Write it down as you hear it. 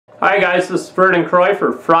Hi guys, this is Vernon Croy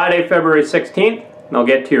for Friday, February 16th, and I'll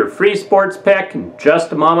get to your free sports pick in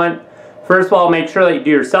just a moment. First of all, make sure that you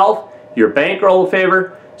do yourself, your bankroll a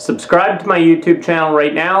favor, subscribe to my YouTube channel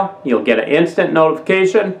right now. You'll get an instant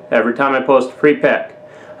notification every time I post a free pick.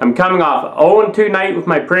 I'm coming off 0-2 night with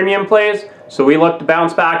my premium plays, so we look to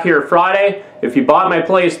bounce back here Friday. If you bought my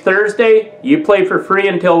plays Thursday, you play for free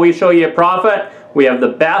until we show you a profit. We have the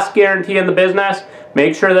best guarantee in the business.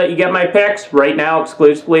 Make sure that you get my picks right now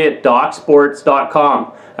exclusively at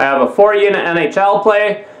DocSports.com. I have a 4-unit NHL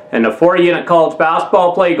play and a 4-unit college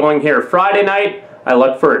basketball play going here Friday night. I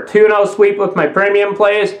look for a 2-0 sweep with my premium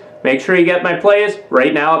plays. Make sure you get my plays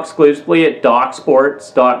right now exclusively at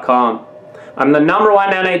DocSports.com. I'm the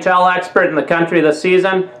 #1 NHL expert in the country this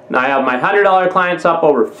season, and I have my $100 clients up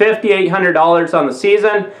over $5,800 on the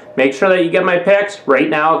season. Make sure that you get my picks right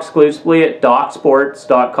now exclusively at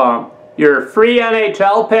DocSports.com. Your free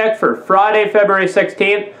NHL pick for Friday, February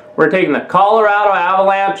 16th, we're taking the Colorado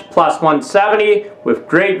Avalanche plus 170 with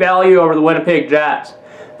great value over the Winnipeg Jets.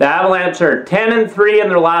 The Avalanche are 10-3 in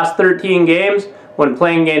their last 13 games when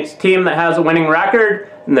playing against a team that has a winning record,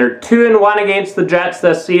 and they're 2-1 against the Jets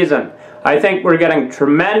this season. I think we're getting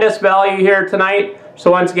tremendous value here tonight.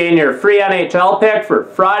 So once again, your free NHL pick for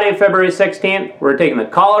Friday, February 16th, we're taking the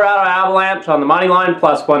Colorado Avalanche on the money line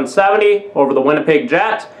plus 170 over the Winnipeg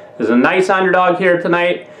Jets. There's a nice underdog here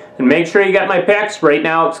tonight. And make sure you get my picks right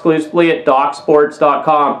now exclusively at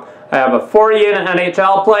DocSports.com. I have a 4-unit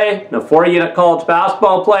NHL play and a 4-unit college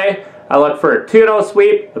basketball play. I look for a 2-0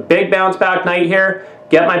 sweep, a big bounce back night here.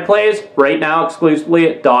 Get my plays right now exclusively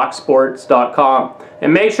at DocSports.com.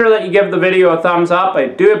 And make sure that you give the video a thumbs up. I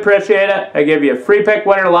do appreciate it. I gave you a free pick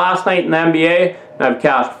winner last night in the NBA, and I've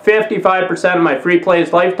cashed 55% of my free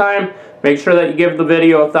plays lifetime. Make sure that you give the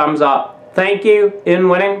video a thumbs up. Thank you. In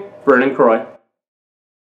winning, Vernon Croy.